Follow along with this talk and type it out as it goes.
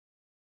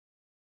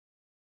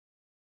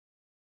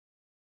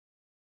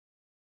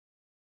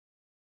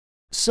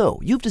So,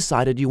 you've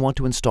decided you want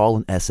to install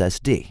an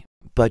SSD,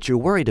 but you're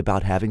worried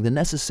about having the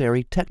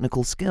necessary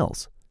technical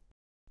skills.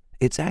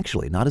 It's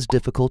actually not as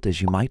difficult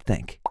as you might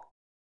think.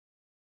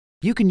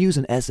 You can use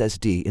an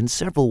SSD in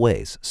several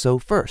ways, so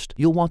first,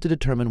 you'll want to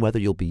determine whether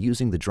you'll be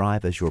using the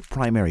drive as your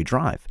primary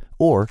drive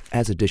or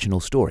as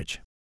additional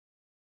storage.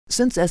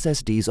 Since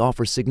SSDs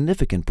offer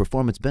significant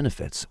performance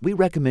benefits, we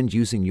recommend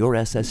using your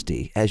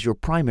SSD as your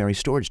primary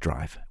storage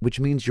drive, which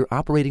means your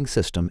operating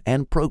system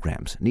and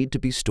programs need to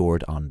be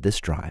stored on this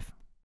drive.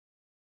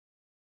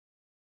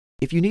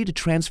 If you need to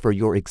transfer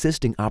your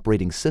existing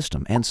operating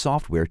system and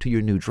software to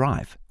your new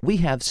drive, we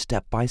have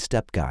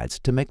step-by-step guides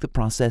to make the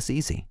process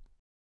easy.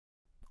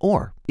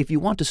 Or, if you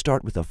want to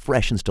start with a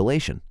fresh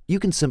installation, you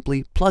can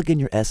simply plug in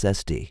your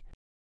SSD,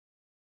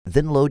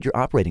 then load your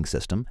operating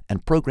system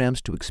and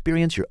programs to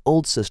experience your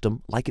old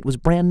system like it was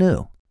brand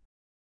new.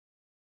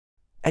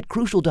 At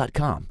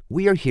Crucial.com,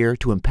 we are here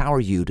to empower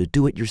you to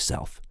do it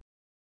yourself.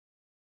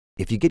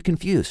 If you get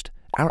confused,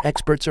 our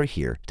experts are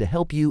here to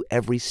help you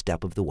every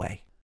step of the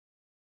way.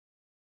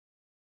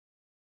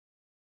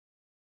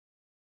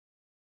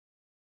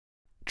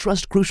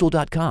 Trust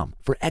Crucial.com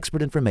for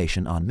expert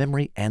information on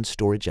memory and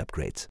storage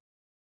upgrades.